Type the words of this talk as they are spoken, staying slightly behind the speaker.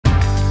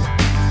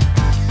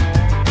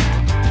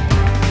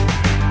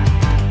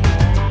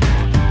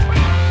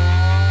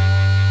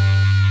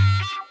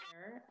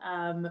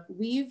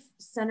We've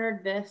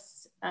centered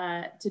this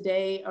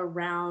today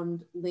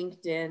around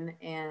LinkedIn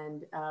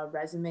and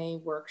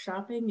resume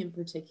workshopping in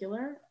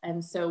particular.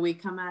 And so we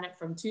come at it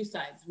from two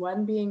sides,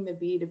 one being the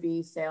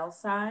B2B sales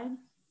side,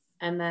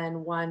 and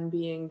then one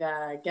being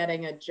the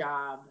getting a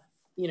job,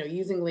 you know,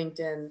 using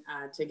LinkedIn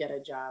to get a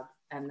job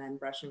and then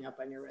brushing up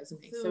on your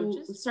resume. So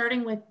just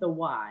starting with the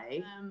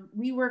why,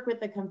 we work with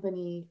the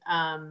company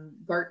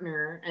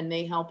Gartner, and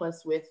they help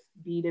us with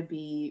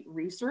B2B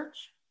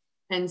research.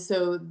 And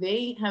so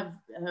they have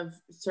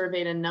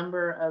surveyed a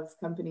number of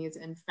companies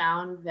and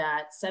found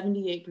that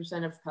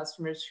 78% of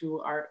customers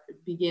who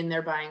begin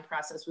their buying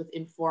process with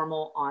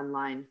informal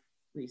online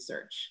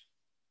research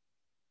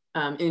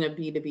in a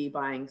B2B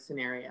buying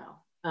scenario.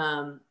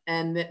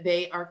 And that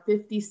they are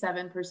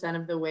 57%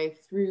 of the way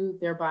through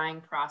their buying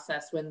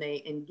process when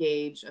they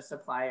engage a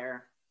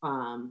supplier,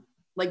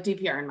 like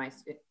DPR in my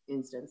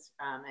instance,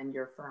 and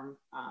your firm,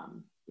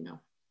 you know,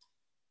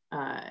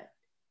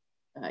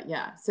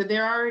 yeah, so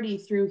they're already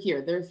through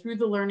here. They're through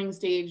the learning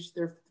stage.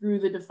 They're through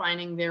the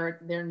defining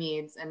their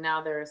needs, and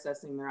now they're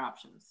assessing their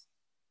options.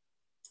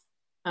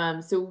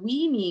 So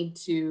we need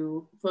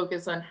to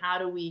focus on how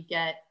do we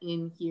get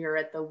in here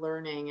at the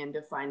learning and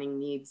defining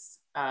needs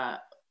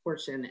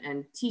portion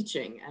and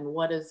teaching, and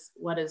what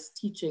does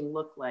teaching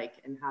look like,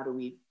 and how do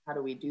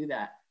we do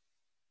that,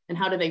 and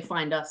how do they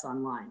find us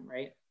online,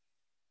 right?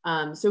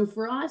 So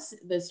for us,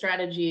 the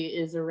strategy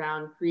is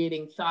around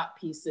creating thought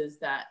pieces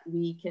that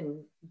we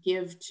can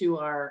give to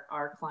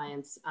our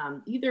clients,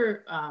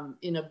 either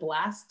in a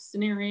blast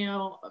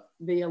scenario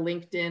via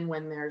LinkedIn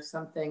when there's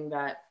something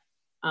that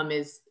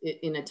is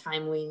in a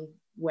timely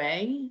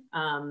way,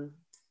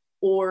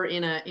 or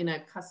in a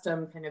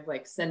custom kind of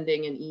like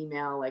sending an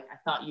email, like, I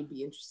thought you'd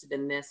be interested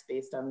in this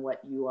based on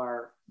what you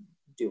are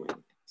doing,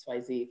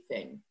 XYZ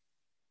thing.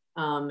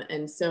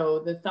 And so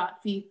the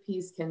thought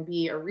piece can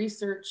be a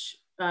research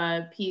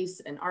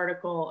piece, an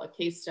article, a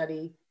case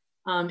study.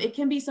 It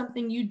can be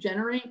something you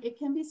generate. It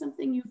can be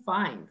something you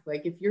find.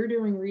 Like if you're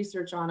doing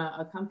research on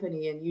a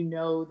company and you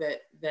know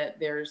that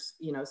there's,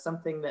 you know,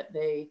 something that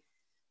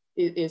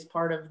is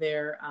part of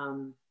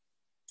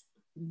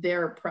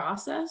their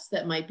process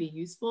that might be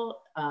useful,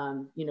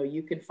 you know,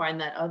 you could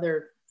find that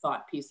other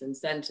thought piece and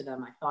send to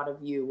them. I thought of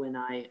you when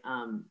I,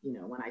 you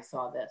know, when I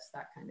saw this,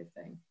 that kind of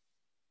thing.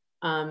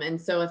 And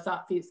so a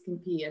thought piece can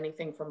be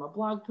anything from a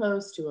blog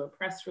post to a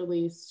press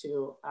release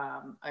to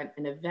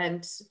an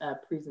event, a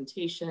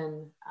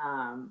presentation,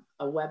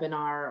 a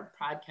webinar,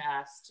 a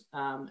podcast,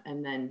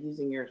 and then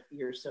using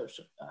your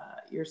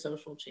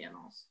social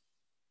channels.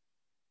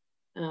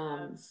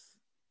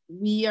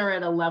 We are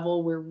at a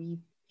level where we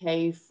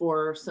pay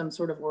for some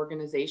sort of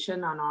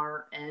organization on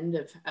our end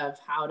of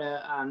how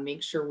to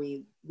make sure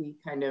we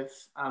kind of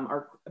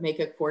make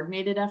a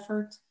coordinated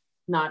effort.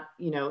 Not,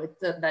 you know,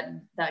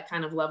 that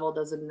kind of level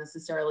doesn't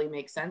necessarily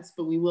make sense,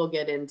 but we will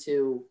get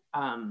into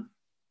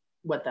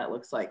what that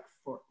looks like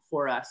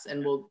for us,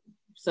 and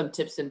some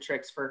tips and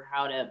tricks for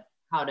how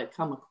to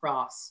come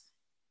across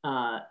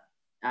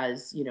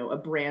as, you know, a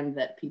brand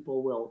that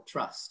people will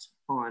trust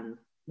on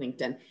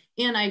LinkedIn.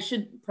 And I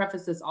should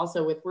preface this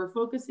also with, we're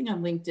focusing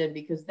on LinkedIn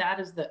because that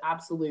is the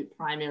absolute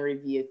primary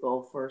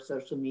vehicle for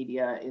social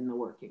media in the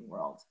working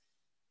world.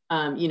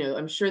 You know,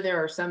 I'm sure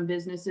there are some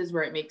businesses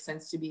where it makes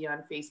sense to be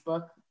on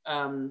Facebook,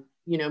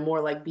 you know,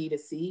 more like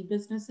B2C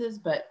businesses,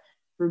 but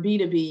for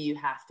B2B, you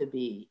have to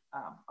be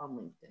on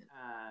LinkedIn.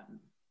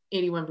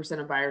 81%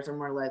 of buyers are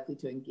more likely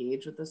to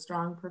engage with a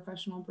strong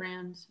professional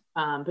brand.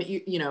 But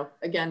you know,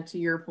 again, to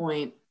your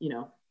point, you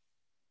know,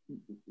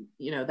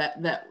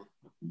 that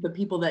the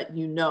people that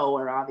you know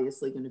are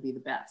obviously going to be the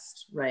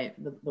best, right?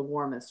 The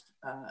warmest,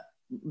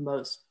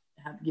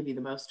 give you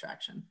the most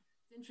traction.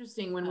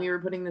 Interesting, when we were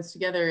putting this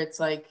together, it's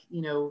like,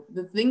 you know,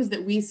 the things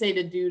that we say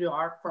to do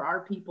for our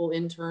people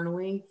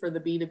internally for the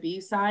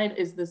B2B side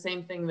is the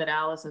same thing that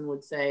Allison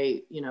would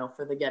say, you know,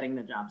 for the getting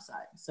the job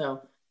side.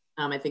 So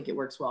I think it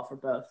works well for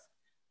both.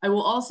 I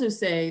will also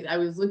say, I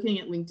was looking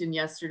at LinkedIn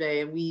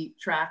yesterday, and we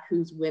track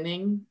who's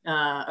winning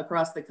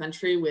across the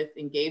country with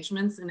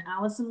engagements, and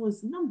Allison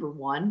was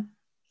 #1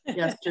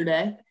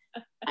 yesterday.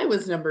 I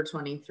was number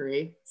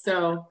 23.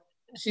 So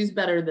she's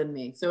better than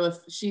me. So if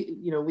she,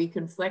 you know, we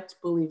conflict,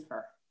 believe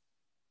her.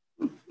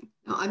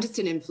 No, I'm just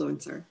an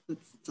influencer.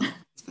 That's all.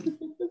 It's fine.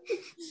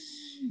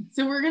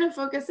 So we're going to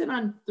focus in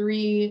on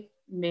 3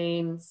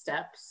 main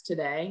steps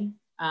today.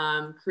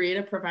 Create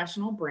a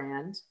professional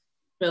brand,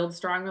 build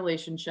strong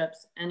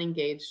relationships, and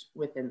engage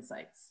with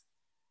insights.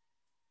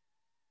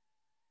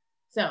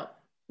 So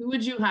who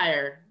would you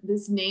hire?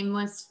 This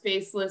nameless,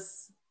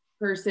 faceless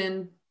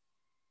person,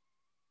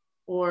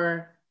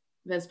 or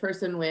this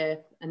person with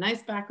a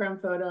nice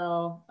background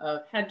photo, a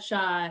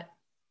headshot,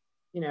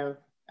 you know,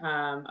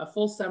 a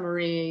full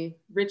summary,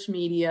 rich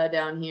media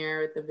down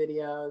here with the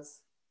videos.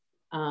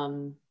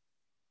 I'm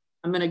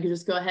going to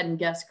just go ahead and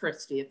guess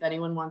Christy. If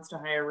anyone wants to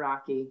hire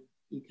Rocky,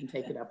 you can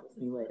take it up with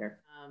me later.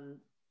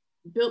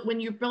 When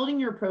you're building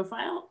your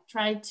profile,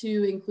 try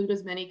to include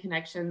as many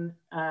connection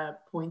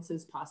points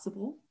as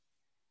possible.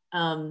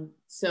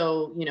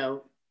 So, you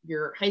know,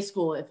 your high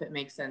school, if it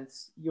makes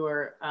sense,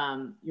 your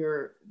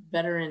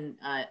veteran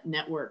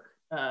network,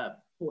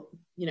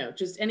 you know,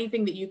 just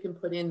anything that you can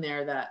put in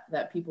there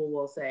that people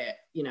will say,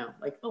 you know,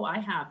 like, oh, I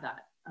have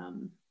that.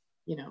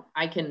 You know,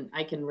 I can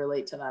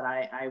relate to that.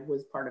 I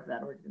was part of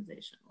that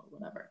organization or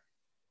whatever.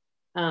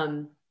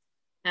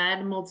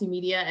 Add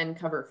multimedia and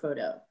cover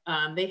photo.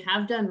 They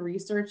have done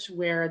research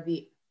where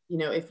you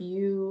know, if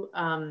you,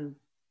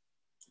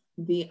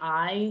 the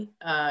eye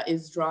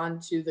is drawn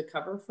to the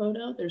cover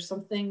photo, there's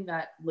something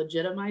that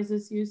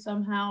legitimizes you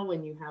somehow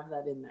when you have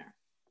that in there.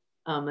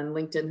 And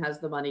LinkedIn has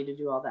the money to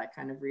do all that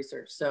kind of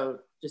research. So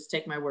just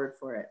take my word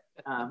for it.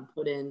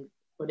 Put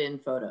in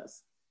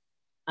photos.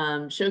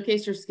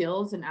 Showcase your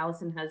skills, and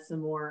Allison has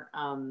some more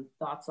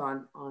thoughts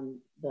on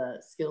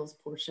the skills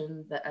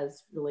portion that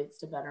as relates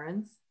to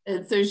veterans.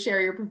 And so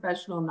share your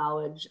professional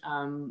knowledge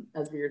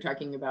as we were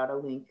talking about a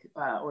link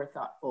or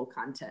thoughtful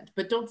content,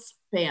 but don't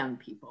spam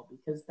people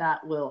because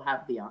that will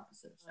have the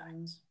opposite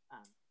effect.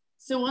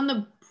 So on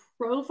the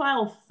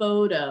profile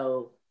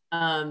photo,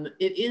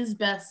 it is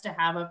best to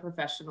have a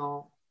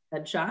professional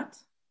headshot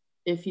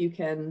if you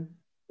can,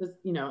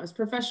 you know, as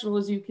professional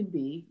as you can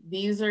be.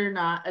 These are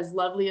not as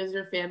lovely as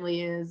your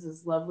family is,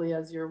 as lovely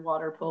as your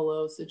water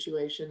polo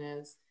situation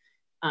is.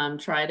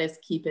 Try to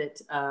keep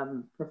it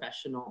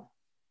professional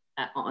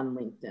on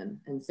LinkedIn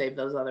and save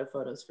those other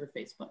photos for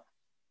Facebook.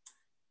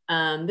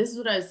 This is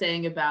what I was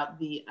saying about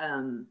the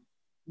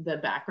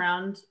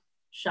background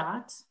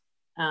shot.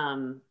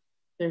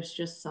 There's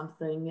just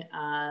something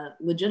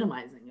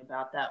legitimizing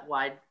about that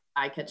wide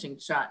eye-catching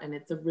shot, and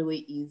it's a really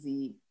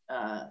easy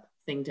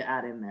thing to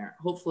add in there,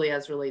 hopefully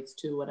as relates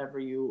to whatever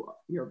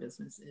your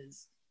business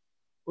is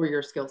or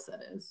your skill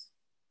set is.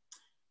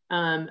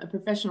 A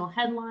professional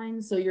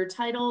headline, so your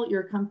title,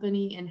 your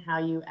company, and how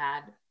you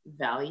add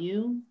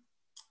value.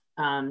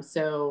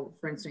 So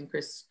for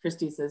instance,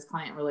 Christy says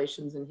client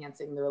relations,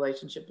 enhancing the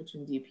relationship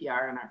between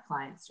DPR and our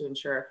clients to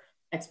ensure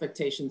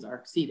expectations are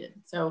exceeded.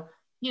 So,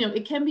 you know,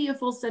 it can be a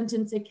full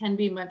sentence, it can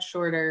be much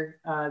shorter,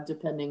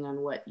 depending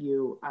on what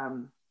you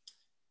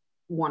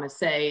want to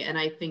say. And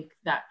I think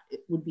that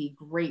it would be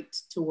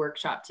great to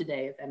workshop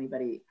today if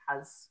anybody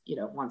has, you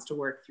know, wants to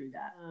work through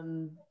that.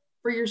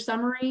 For your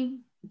summary,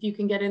 if you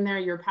can get in there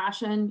your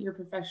passion, your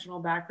professional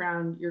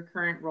background, your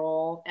current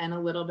role, and a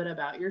little bit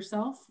about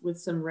yourself with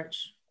some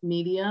rich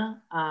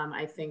media,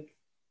 I think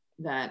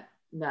that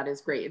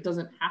is great. It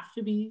doesn't have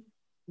to be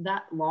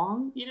that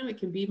long, you know, it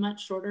can be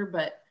much shorter,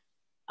 but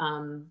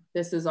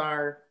this is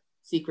our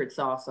secret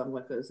sauce on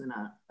what goes in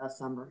a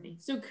summary.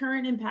 So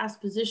current and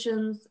past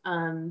positions,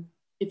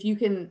 if you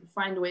can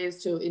find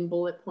ways to, in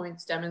bullet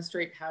points,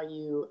 demonstrate how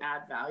you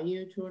add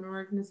value to an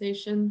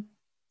organization,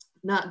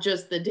 not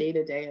just the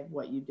day-to-day of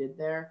what you did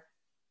there.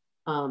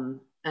 And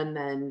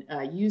then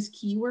use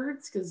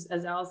keywords, because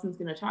as Allison's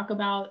going to talk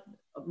about,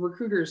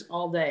 recruiters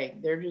all day,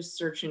 they're just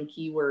searching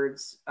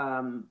keywords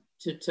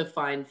to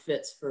find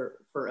fits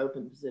for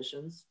open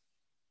positions.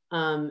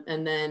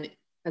 And then,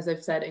 as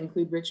I've said,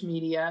 include rich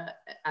media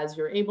as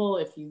you're able.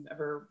 If you've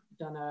ever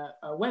done a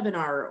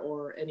webinar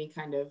or any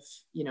kind of,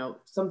 you know,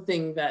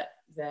 something that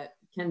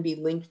can be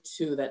linked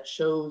to that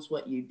shows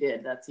what you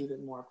did, that's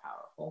even more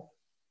powerful.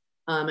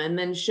 And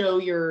then show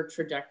your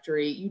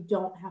trajectory. You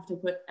don't have to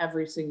put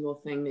every single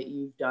thing that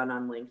you've done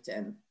on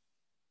LinkedIn.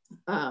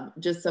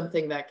 Just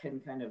something that can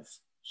kind of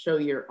show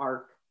your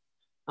arc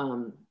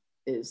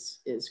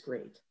is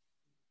great.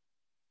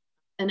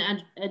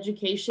 And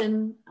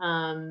education,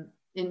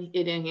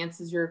 it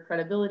enhances your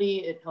credibility.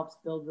 It helps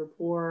build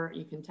rapport.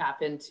 You can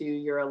tap into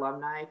your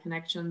alumni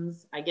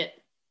connections. I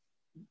get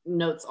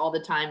notes all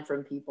the time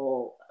from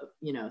people,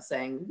 you know,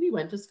 saying, we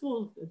went to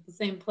school at the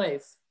same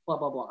place, blah,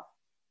 blah, blah.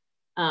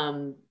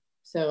 And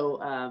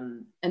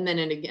then,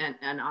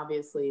 and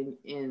obviously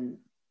in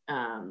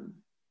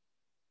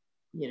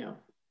you know,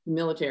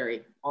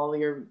 military, all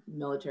your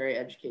military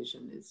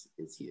education is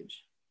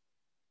huge.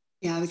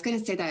 Yeah, I was going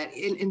to say that.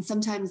 And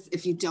sometimes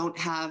if you don't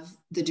have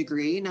the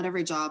degree, not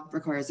every job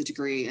requires a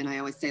degree. And I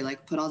always say,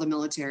 like, put all the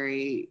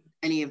military,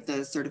 any of the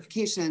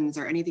certifications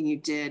or anything you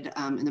did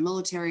in the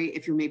military,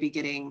 if you're maybe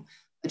getting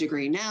a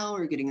degree now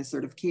or getting a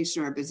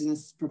certification or a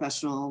business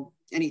professional,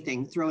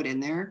 anything, throw it in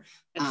there.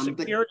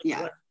 But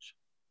yeah.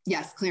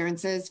 Yes,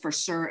 clearances for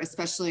sure,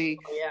 especially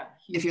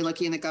if you're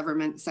looking in the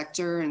government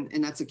sector,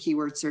 and that's a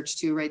keyword search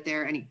too, right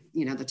there. Any,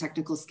 you know, the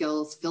technical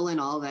skills, fill in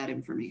all that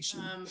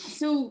information.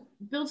 So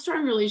build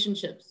strong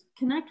relationships,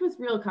 connect with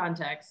real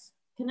contacts,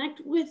 connect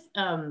with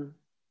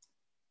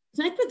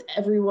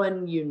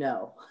everyone you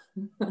know.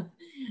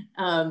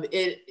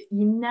 You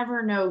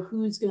never know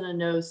who's going to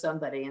know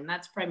somebody, and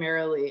that's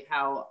primarily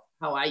how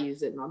I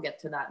use it, and I'll get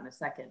to that in a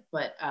second.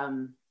 But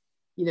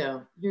you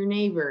know, your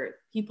neighbor,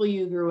 people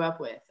you grew up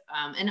with.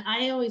 And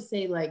I always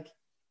say, like,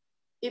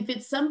 if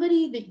it's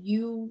somebody that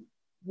you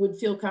would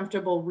feel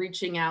comfortable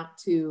reaching out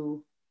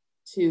to,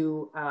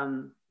 you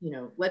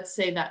know, let's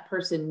say that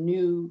person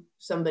knew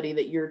somebody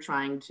that you're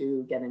trying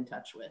to get in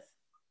touch with.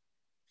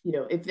 You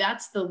know, if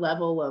that's the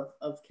level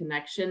of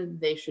connection,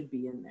 they should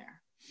be in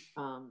there.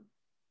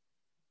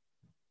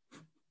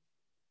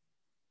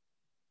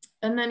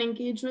 And then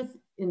engage with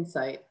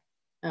insight.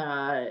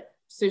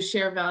 So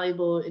share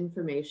valuable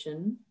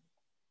information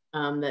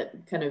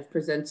that kind of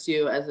presents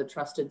you as a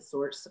trusted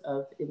source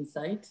of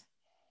insight.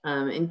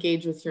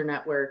 Engage with your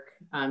network,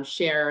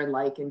 share,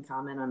 like, and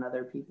comment on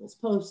other people's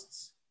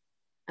posts.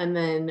 And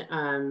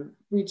then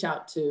reach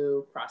out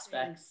to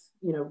prospects,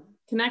 you know,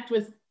 connect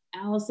with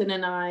Allison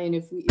and I. And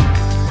if we